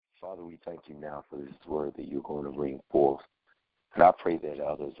Father, we thank you now for this word that you're going to bring forth. And I pray that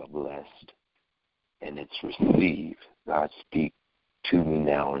others are blessed and it's received. God, speak to me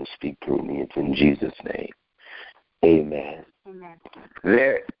now and speak through me. It's in Jesus' name. Amen. Amen.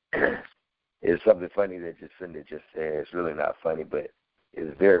 There is something funny that Jacinda just said. It's really not funny, but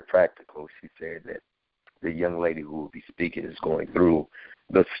it's very practical. She said that the young lady who will be speaking is going through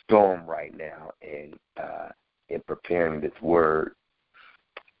the storm right now. And in preparing this word,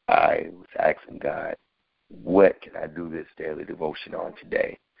 I was asking God, what can I do this daily devotion on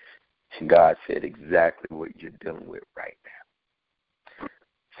today? And God said exactly what you're dealing with right now.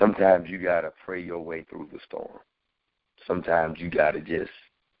 Sometimes you got to pray your way through the storm. Sometimes you got to just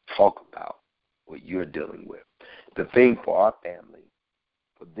talk about what you're dealing with. The thing for our family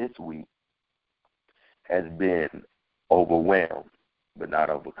for this week has been overwhelmed but not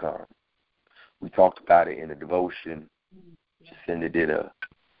overcome. We talked about it in the devotion. Jacinda did a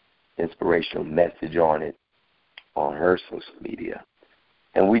inspirational message on it on her social media.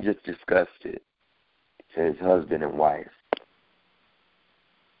 And we just discussed it as husband and wife.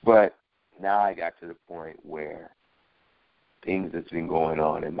 But now I got to the point where things that's been going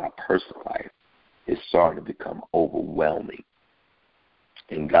on in my personal life is starting to become overwhelming.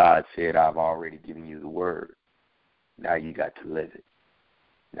 And God said, I've already given you the word. Now you got to live it.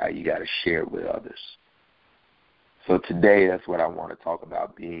 Now you got to share it with others. So today, that's what I want to talk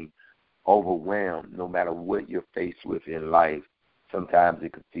about, being overwhelmed no matter what you're faced with in life. Sometimes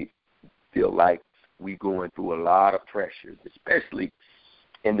it could feel like we're going through a lot of pressures, especially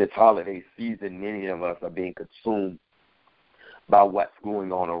in this holiday season. Many of us are being consumed by what's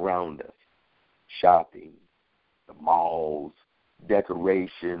going on around us. Shopping, the malls,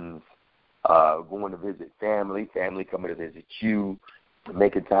 decorations, going to visit family coming to visit you,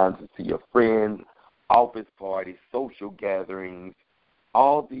 making time to see your friends, office parties, social gatherings.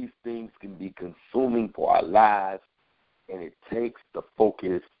 All these things can be consuming for our lives, and it takes the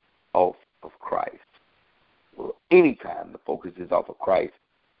focus off of Christ. Well, anytime the focus is off of Christ,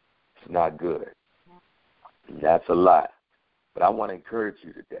 it's not good. And that's a lot. But I want to encourage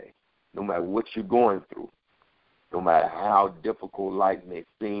you today, no matter what you're going through, no matter how difficult life may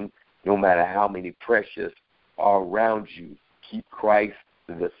seem, no matter how many pressures are around you, keep Christ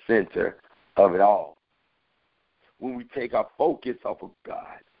the center of it all. When we take our focus off of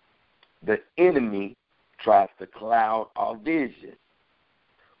God, the enemy tries to cloud our vision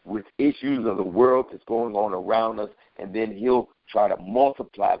with issues of the world that's going on around us, and then he'll try to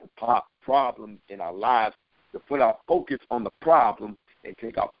multiply the problems in our lives to put our focus on the problem and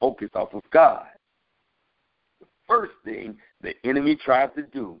take our focus off of God. The first thing the enemy tries to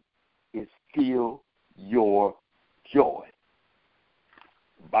do is steal your joy.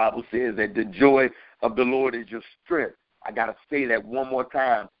 The Bible says that the joy of the Lord is your strength. I got to say that one more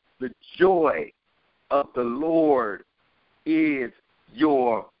time. The joy of the Lord is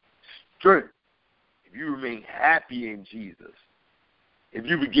your strength. If you remain happy in Jesus, if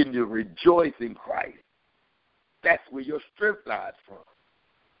you begin to rejoice in Christ, that's where your strength lies from.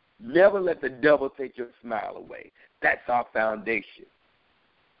 Never let the devil take your smile away. That's our foundation.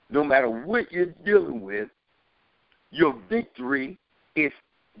 No matter what you're dealing with, your victory is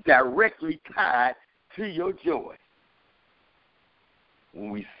directly tied to your joy.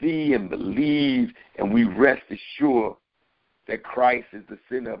 When we see and believe and we rest assured that Christ is the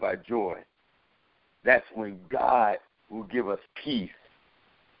center of our joy, that's when God will give us peace.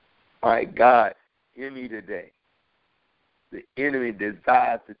 All right, God, hear me today. The enemy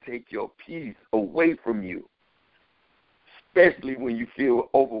desires to take your peace away from you, especially when you feel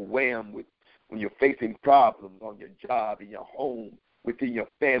overwhelmed when you're facing problems on your job, in your home, within your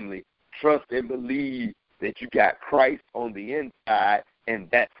family. Trust and believe that you got Christ on the inside, and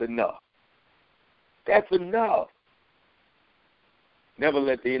that's enough. That's enough. Never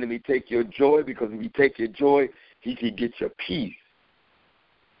let the enemy take your joy, because if he takes your joy, he can get your peace.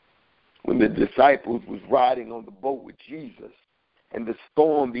 When the disciples was riding on the boat with Jesus and the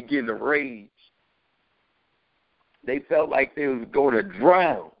storm began to rage, they felt like they was going to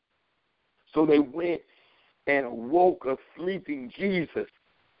drown. So they went and awoke a sleeping Jesus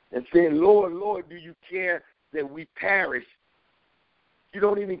and said, Lord, Lord, do you care that we perish? You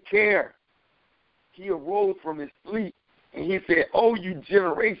don't even care. He arose from his sleep and he said, oh, you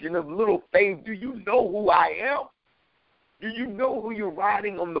generation of little faith, do you know who I am? Do you know who you're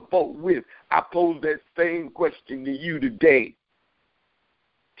riding on the boat with? I pose that same question to you today.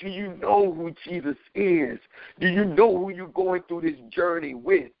 Do you know who Jesus is? Do you know who you're going through this journey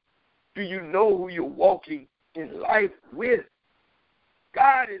with? Do you know who you're walking in life with?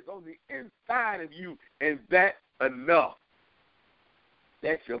 God is on the inside of you, and that's enough.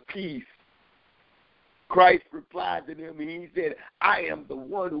 That's your peace. Christ replied to them, and he said, I am the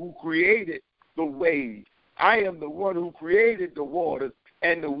one who created the waves. I am the one who created the waters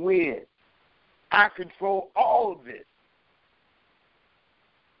and the wind. I control all of this.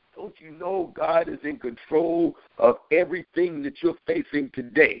 Don't you know God is in control of everything that you're facing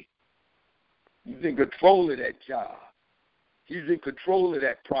today? He's in control of that job. He's in control of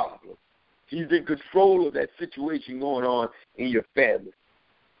that problem. He's in control of that situation going on in your family.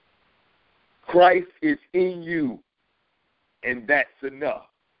 Christ is in you, and that's enough.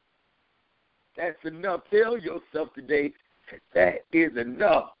 That's enough. Tell yourself today that is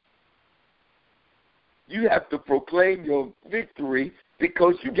enough. You have to proclaim your victory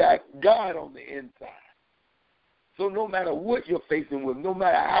because you got God on the inside. So no matter what you're facing with, no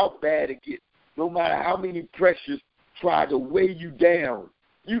matter how bad it gets, no matter how many pressures try to weigh you down,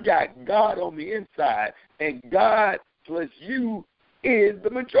 you got God on the inside, and God plus you is the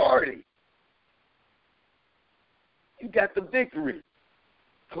majority. You got the victory.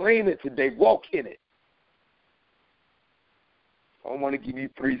 Claim it today. Walk in it. I want to give you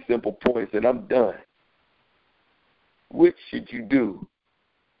 3 simple points, and I'm done. What should you do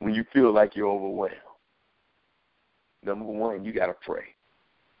when you feel like you're overwhelmed? Number 1, you got to pray.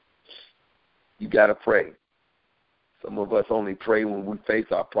 You got to pray. Some of us only pray when we face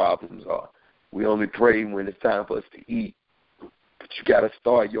our problems, or we only pray when it's time for us to eat. But you got to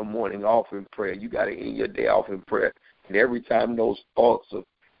start your morning off in prayer. You got to end your day off in prayer. And every time those thoughts of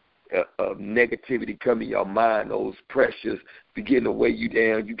negativity come in your mind, those pressures begin to weigh you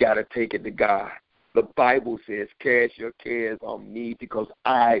down, you got to take it to God. The Bible says, cast your cares on me because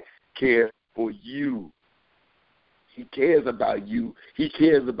I care for you. He cares about you. He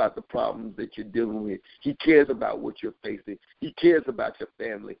cares about the problems that you're dealing with. He cares about what you're facing. He cares about your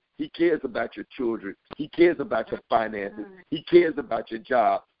family. He cares about your children. He cares about your finances. He cares about your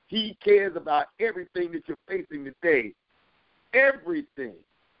job. He cares about everything that you're facing today. Everything.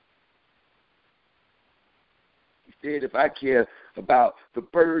 He said, if I care about the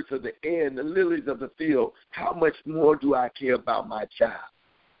birds of the air and the lilies of the field, how much more do I care about my child?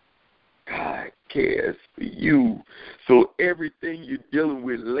 God cares for you. So everything you're dealing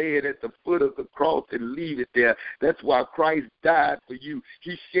with, lay it at the foot of the cross and leave it there. That's why Christ died for you.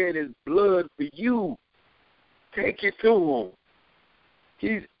 He shed his blood for you. Take it to him.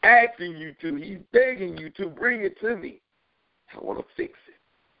 He's asking you to. He's begging you to bring it to me. I want to fix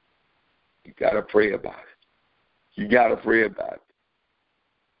it. You got to pray about it. You got to pray about it.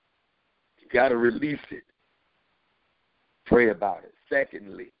 You got to release it. Pray about it.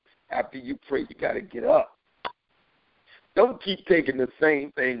 Secondly, after you pray, you got to get up. Don't keep taking the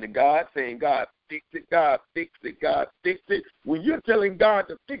same thing to God, saying, God, fix it, God, fix it, God, fix it. When you're telling God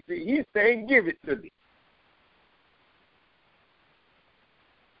to fix it, he's saying, give it to me.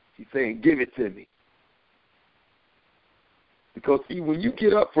 He's saying, give it to me. Because, see, when you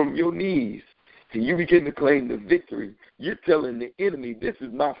get up from your knees and you begin to claim the victory, you're telling the enemy, this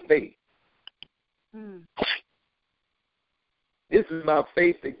is my faith. This is my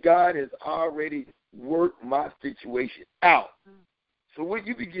faith that God has already worked my situation out. So what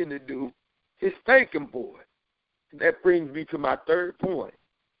you begin to do is thank him for it. And that brings me to my 3rd point.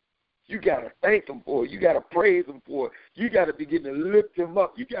 You got to thank him for it. You got to praise him for it. You got to begin to lift him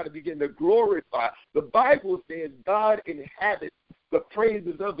up. You got to begin to glorify. The Bible says God inhabits the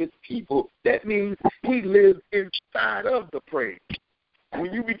praises of his people. That means he lives inside of the praise.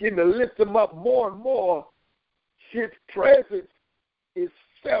 When you begin to lift him up more and more, his presence is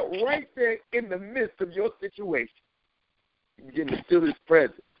felt right there in the midst of your situation. You begin to feel his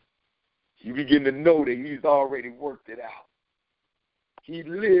presence. You begin to know that he's already worked it out. He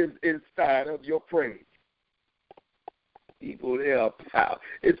lives inside of your praise. People, there are power.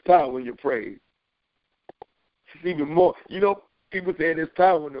 It's power in your praise. It's even more. You know, people say there's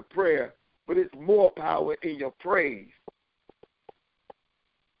power in the prayer, but it's more power in your praise.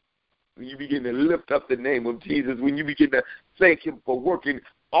 When you begin to lift up the name of Jesus, when you begin to thank him for working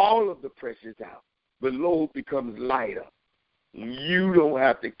all of the pressures out, the load becomes lighter. You don't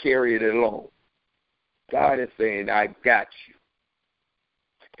have to carry it alone. God is saying, I got you.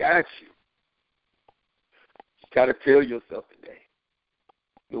 I got you. You got to tell yourself today,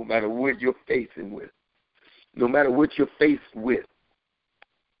 no matter what you're facing with, no matter what you're faced with,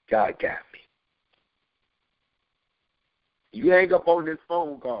 God got me. You hang up on this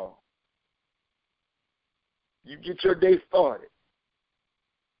phone call. You get your day started.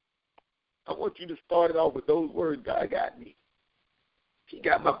 I want you to start it off with those words, God got me. He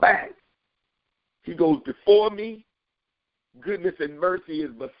got my back. He goes before me. Goodness and mercy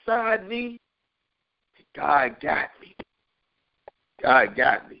is beside me. God got me. God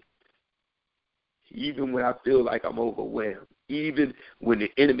got me. Even when I feel like I'm overwhelmed. Even when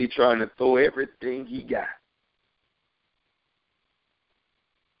the enemy trying to throw everything he got.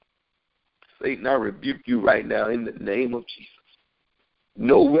 Satan, I rebuke you right now in the name of Jesus.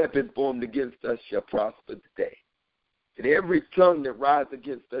 No weapon formed against us shall prosper today. And every tongue that rises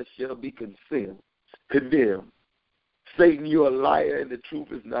against us shall be condemned. Satan, you're a liar, and the truth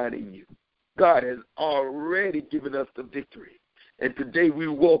is not in you. God has already given us the victory. And today we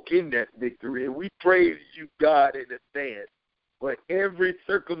walk in that victory, and we praise you, God, in advance for every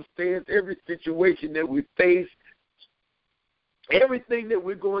circumstance, every situation that we face, everything that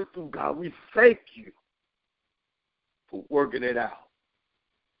we're going through, God. We thank you for working it out.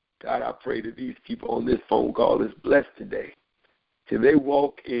 God, I pray that these people on this phone call is blessed today. And they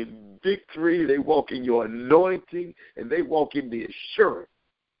walk in victory, they walk in your anointing, and they walk in the assurance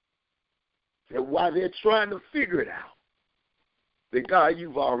that while they're trying to figure it out, that, God,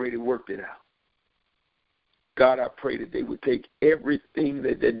 you've already worked it out. God, I pray that they would take everything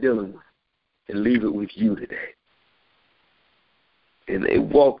that they're dealing with and leave it with you today. And they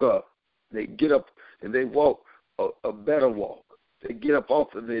walk up, they get up, and they walk a better walk. They get up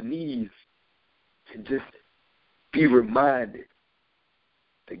off of their knees and just be reminded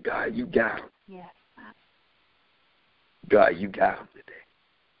that, God, you got them. Yes. God, you got them today.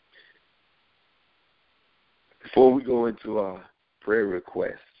 Before we go into our prayer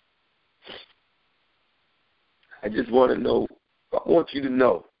requests, I just want to know, I want you to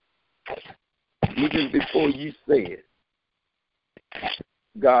know, even before you say it,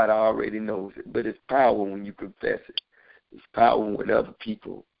 God already knows it, but it's power when you confess it. It's power when other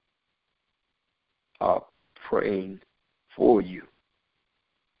people are praying for you.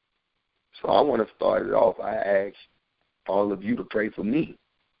 So I want to start it off. I ask all of you to pray for me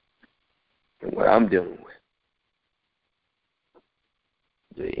and what I'm dealing with.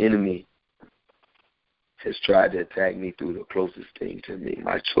 The enemy has tried to attack me through the closest thing to me,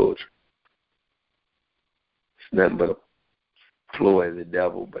 my children. It's nothing but a ploy of the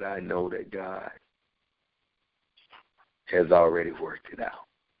devil, but I know that God has already worked it out.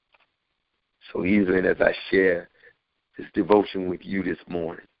 So even as I share this devotion with you this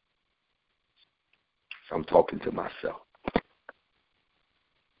morning, I'm talking to myself.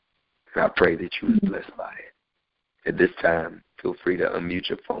 And I pray that you are blessed by it. At this time, feel free to unmute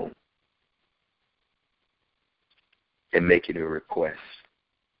your phone and make any requests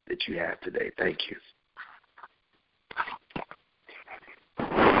that you have today. Thank you.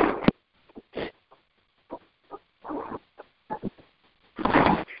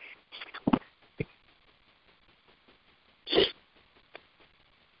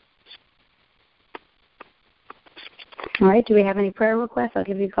 All right, do we have any prayer requests? I'll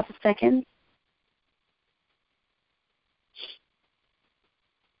give you a couple seconds.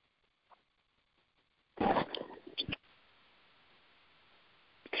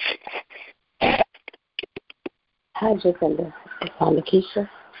 Hi, Jacinda. It's on Lakeisha.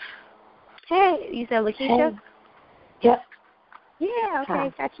 Hey, you said Lakeisha? Hey. Yep. Yeah, okay,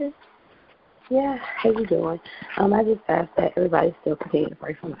 Hi. gotcha. Yeah, how you doing? I just ask that everybody still continue to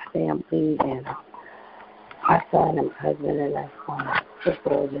pray for my family and my son and my husband, and that's just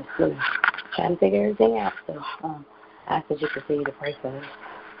trying to figure everything out. So I ask that you continue to pray for us.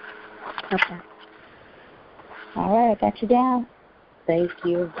 Okay. All right, I got you down. Thank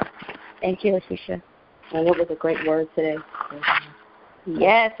you. Thank you, Lakeisha. And it was a great word today.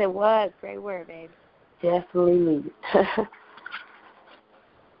 Yes, it was. Great word, babe. Definitely needed. All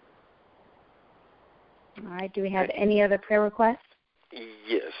right, do we have any other prayer requests?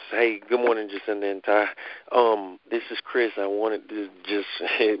 Yes. Hey, good morning, Jacinda and Ty. This is Chris. I wanted to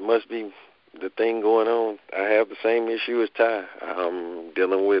it must be the thing going on. I have the same issue as Ty. I'm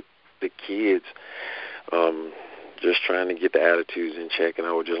dealing with the kids, just trying to get the attitudes in check, and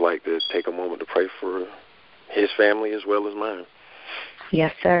I would just like to take a moment to pray for his family as well as mine.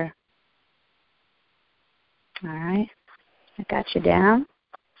 Yes, sir. All right. I got you down.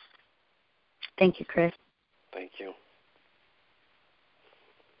 Thank you, Chris. Thank you.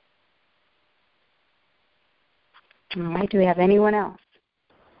 All right. Do we have anyone else?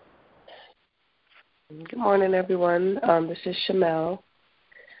 Good morning, everyone. This is Shamel.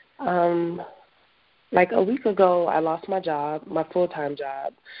 Like a week ago, I lost my job, my full-time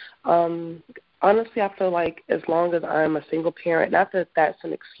job. Honestly, I feel like as long as I'm a single parent, not that that's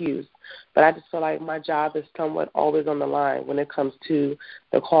an excuse, but I just feel like my job is somewhat always on the line when it comes to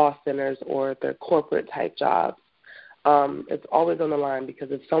the call centers or the corporate-type jobs. It's always on the line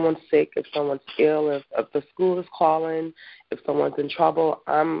because if someone's sick, if someone's ill, if the school is calling, if someone's in trouble,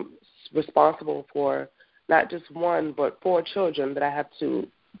 I'm responsible for not just one, but 4 children that I have to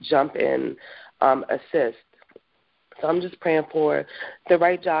jump in, assist. So I'm just praying for the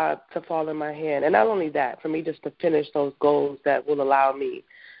right job to fall in my hand. And not only that, for me just to finish those goals that will allow me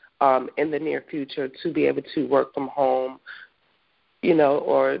in the near future to be able to work from home,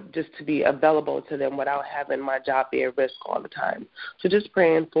 or just to be available to them without having my job be at risk all the time. So just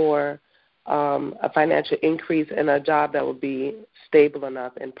praying for a financial increase and a job that will be stable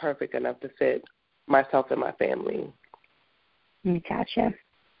enough and perfect enough to fit myself and my family. Gotcha.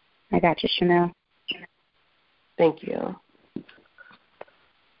 I got you, Chanel. Thank you.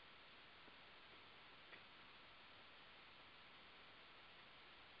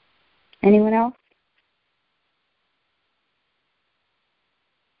 Anyone else?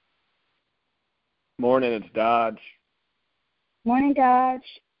 Morning, it's Dodge. Morning, Dodge.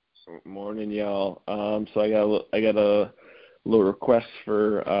 Morning, y'all. So I got a little request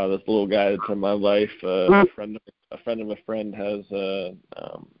for this little guy that's in my life. A friend of a friend has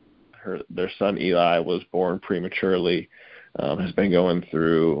their son Eli was born prematurely. Has been going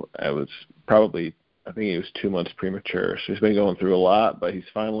through. I think he was 2 months premature. So he's been going through a lot, but he's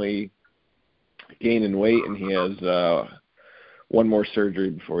finally gaining weight, and he has one more surgery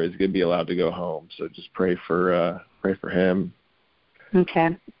before he's going to be allowed to go home. So just pray for him.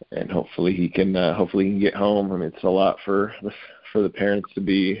 Okay. And hopefully he can get home. I mean, it's a lot for the parents to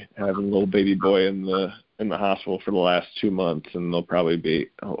be having a little baby boy in the hospital for the last 2 months, and they'll probably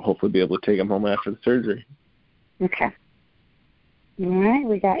hopefully be able to take him home after the surgery. Okay. All right,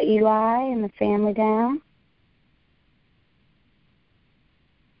 we got Eli and the family down.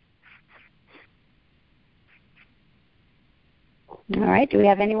 All right, do we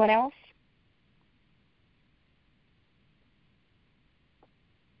have anyone else?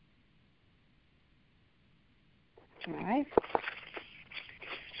 All right.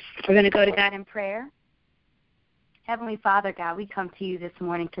 We're going to go to God in prayer. Heavenly Father, God, we come to you this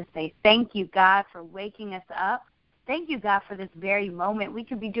morning to say thank you, God, for waking us up. Thank you, God, for this very moment. We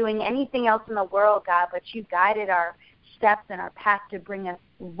could be doing anything else in the world, God, but you guided our steps and our path to bring us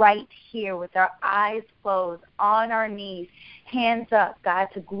right here with our eyes closed, on our knees, hands up, God,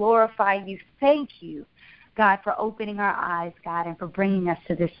 to glorify you. Thank you, God, for opening our eyes, God, and for bringing us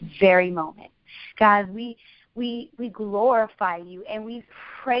to this very moment. God, we glorify you and we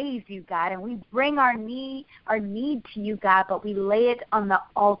praise you, God, and we bring our need to you, God, but we lay it on the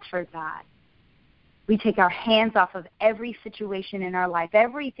altar, God. We take our hands off of every situation in our life,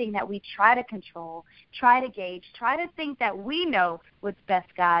 everything that we try to control, try to gauge, try to think that we know what's best,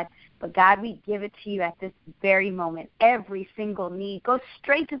 God. But, God, we give it to you at this very moment. Every single need. Go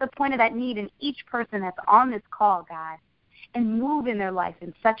straight to the point of that need in each person that's on this call, God, and move in their life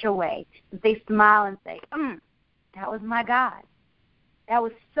in such a way that they smile and say, that was my God. That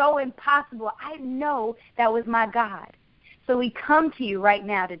was so impossible. I know that was my God. So we come to you right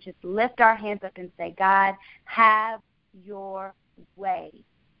now to just lift our hands up and say, God, have your way.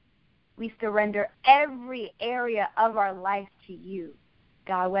 We surrender every area of our life to you,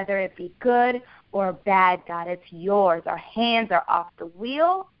 God, whether it be good or bad, God, it's yours. Our hands are off the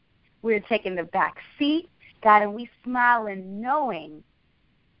wheel. We're taking the back seat, God, and we smile in knowing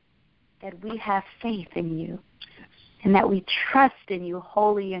that we have faith in you and that we trust in you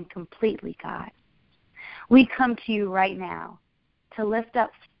wholly and completely, God. We come to you right now to lift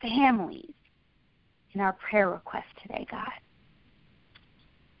up families in our prayer request today, God.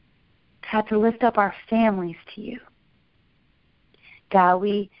 God, to lift up our families to you. God,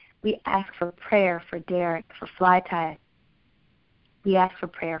 we ask for prayer for Derek, for Fly Tie. We ask for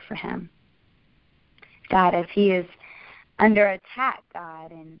prayer for him. God, as he is under attack,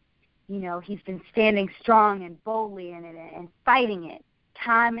 God, and, he's been standing strong and boldly in it and fighting it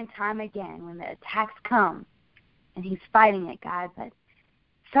time and time again when the attacks come, and he's fighting it, God. But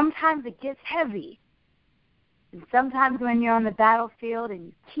sometimes it gets heavy. And sometimes when you're on the battlefield and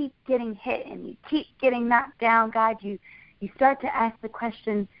you keep getting hit and you keep getting knocked down, God, you start to ask the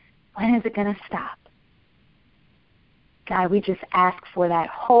question, when is it going to stop? God, we just ask for that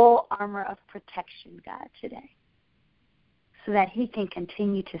whole armor of protection, God, today, so that he can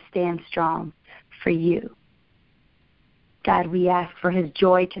continue to stand strong for you. God, we ask for his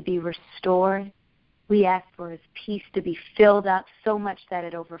joy to be restored. We ask for his peace to be filled up so much that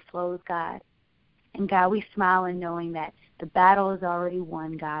it overflows, God. And, God, we smile in knowing that the battle is already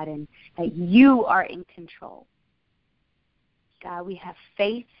won, God, and that you are in control. God, we have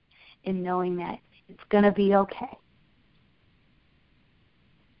faith in knowing that it's going to be okay.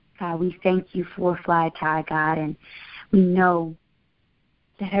 God, we thank you for Fly Tie, God, and we know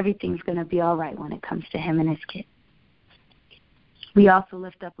that everything's going to be all right when it comes to him and his kid. We also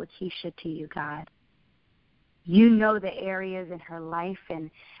lift up Lakeisha to you, God. You know the areas in her life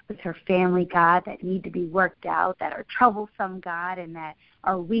and with her family, God, that need to be worked out, that are troublesome, God, and that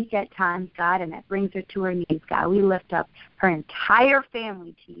are weak at times, God, and that brings her to her knees, God. We lift up her entire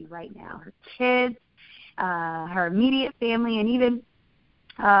family to you right now, her kids, her immediate family, and even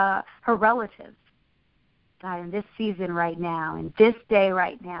her relatives. God, in this season right now, in this day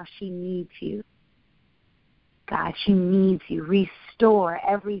right now, she needs you. God, she needs you. Restore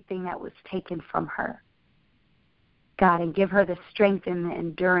everything that was taken from her. God, and give her the strength and the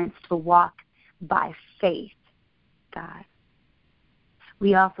endurance to walk by faith, God.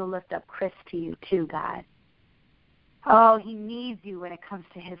 We also lift up Chris to you, too, God. Oh, he needs you when it comes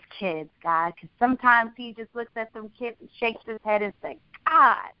to his kids, God, because sometimes he just looks at them kids and shakes his head and says,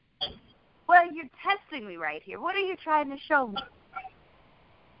 God, well, you're testing me right here. What are you trying to show me?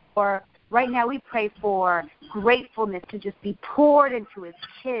 Or right now we pray for gratefulness to just be poured into his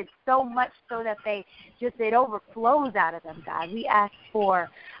kids so much so that it overflows out of them, God. We ask for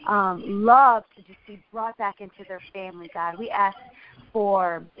love to just be brought back into their family, God. We ask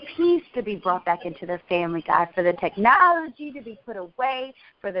for peace to be brought back into their family, God, for the technology to be put away,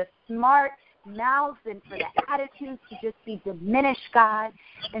 for the smart mouths and for the attitudes to just be diminished, God,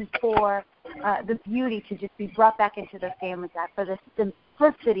 and for the beauty to just be brought back into their family, God, for the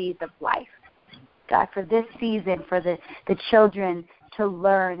simplicities of life, God, for this season, for the children to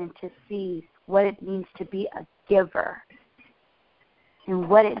learn and to see what it means to be a giver and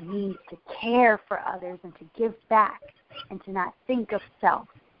what it means to care for others and to give back and to not think of self.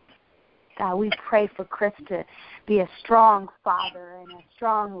 God, we pray for Chris to be a strong father and a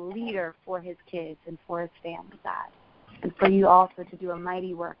strong leader for his kids and for his family, God, and for you also to do a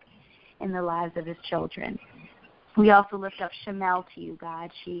mighty work in the lives of his children. We also lift up Shamel to you,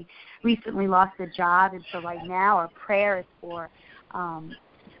 God. She recently lost a job, and so right now our prayer is for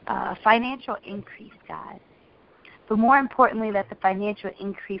financial increase, God. But more importantly, that the financial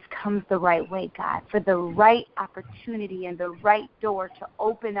increase comes the right way, God, for the right opportunity and the right door to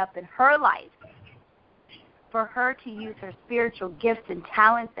open up in her life, for her to use her spiritual gifts and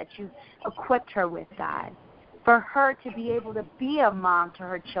talents that you equipped her with, God, for her to be able to be a mom to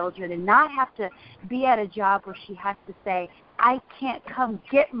her children and not have to be at a job where she has to say, I can't come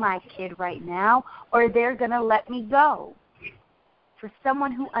get my kid right now or they're going to let me go. For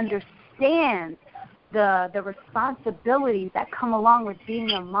someone who understands the responsibilities that come along with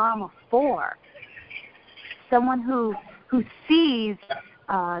being a mom of four, someone who sees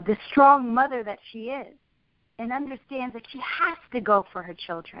the strong mother that she is and understands that she has to go for her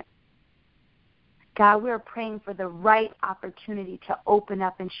children. God, we're praying for the right opportunity to open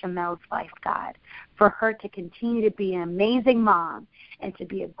up in Shamel's life, God, for her to continue to be an amazing mom and to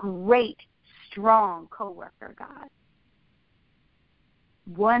be a great, strong coworker, God.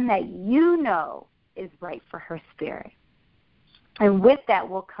 One that you know is right for her spirit. And with that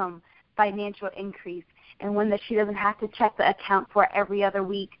will come financial increase, and one that she doesn't have to check the account for every other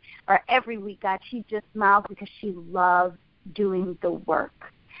week or every week, God. She just smiles because she loves doing the work,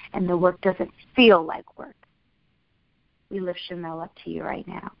 and the work doesn't feel like work. We lift Shamel up to you right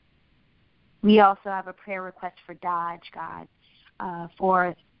now. We also have a prayer request for Dodge, God,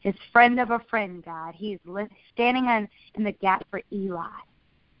 for his friend of a friend, God. He's standing in the gap for Eli,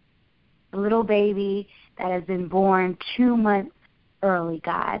 a little baby that has been born 2 months early,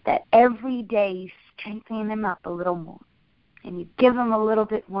 God, that every day you strengthen him up a little more and you give him a little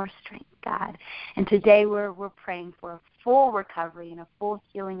bit more strength, God. And today we're praying for a full recovery and a full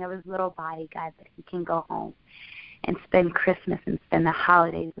healing of his little body, God, that he can go home and spend Christmas and spend the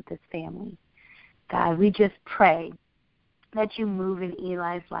holidays with his family. God, we just pray that you move in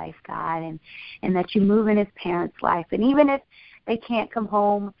Eli's life, God, and that you move in his parents' life. And even if they can't come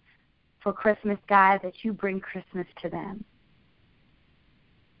home for Christmas, God, that you bring Christmas to them,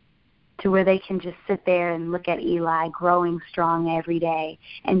 to where they can just sit there and look at Eli growing strong every day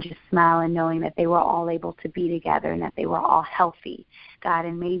and just smile and knowing that they were all able to be together and that they were all healthy, God,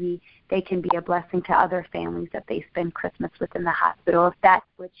 and maybe they can be a blessing to other families that they spend Christmas with in the hospital, if that's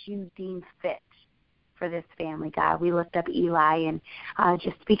what you deem fit for this family, God. We lift up Eli and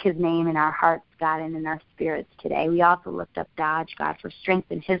just speak his name in our hearts, God, and in our spirits today. We also lift up Dodge, God, for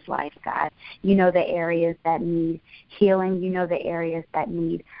strength in his life, God. You know the areas that need healing. You know the areas that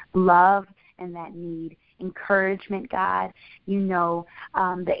need love and that need encouragement, God. You know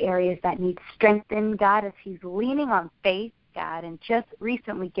the areas that need strengthened, God, as he's leaning on faith, God, and just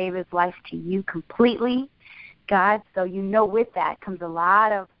recently gave his life to you completely, God. So you know with that comes a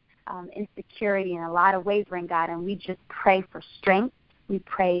lot of insecurity and a lot of wavering, God, and we just pray for strength. We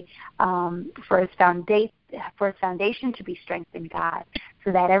pray for his foundation to be strengthened, God,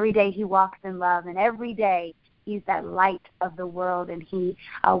 so that every day he walks in love and every day He's that light of the world, and he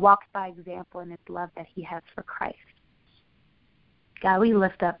walks by example in his love that he has for Christ. God, we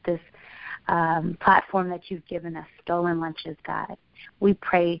lift up this platform that you've given us, Stolen Lunches, God. We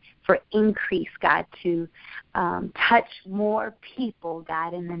pray for increase, God, to touch more people,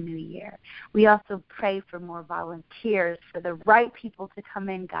 God, in the new year. We also pray for more volunteers, for the right people to come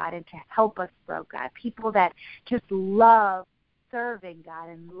in, God, and to help us grow, God. People that just love serving, God,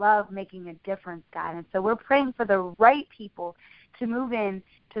 and love making a difference, God. And so we're praying for the right people to move in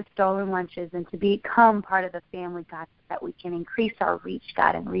to Stolen Lunches and to become part of the family, God, so that we can increase our reach,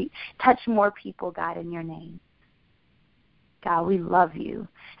 God, and touch more people, God, in your name. God, we love you,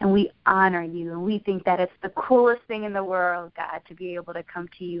 and we honor you, and we think that it's the coolest thing in the world, God, to be able to come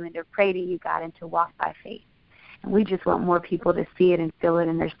to you and to pray to you, God, and to walk by faith. And we just want more people to see it and feel it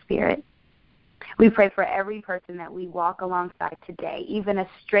in their spirit. We pray for every person that we walk alongside today, even a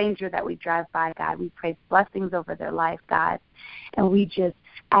stranger that we drive by, God. We pray blessings over their life, God, and we just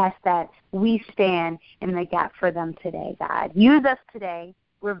ask that we stand in the gap for them today, God. Use us today.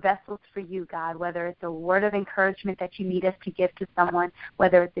 We're vessels for you, God, whether it's a word of encouragement that you need us to give to someone,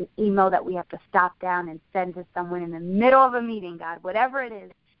 whether it's an email that we have to stop down and send to someone in the middle of a meeting, God. Whatever it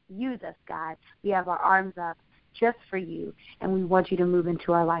is, use us, God. We have our arms up just for you, and we want you to move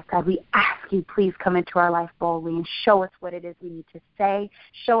into our life, God. We ask you, please come into our life boldly and show us what it is we need to say.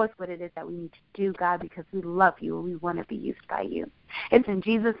 Show us what it is that we need to do, God, because we love you and we want to be used by you. It's in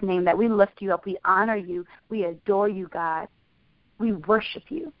Jesus' name that we lift you up. We honor you. We adore you, God. We worship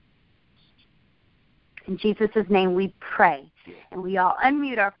you. In Jesus' name we pray. And we all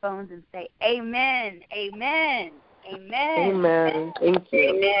unmute our phones and say, amen, amen, amen. Amen. Thank you.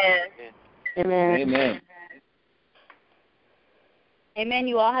 Amen. Amen. Amen. Amen.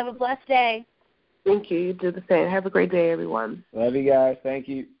 You all have a blessed day. Thank you. You do the same. Have a great day, everyone. Love you guys. Thank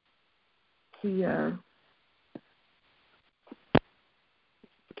you. See ya.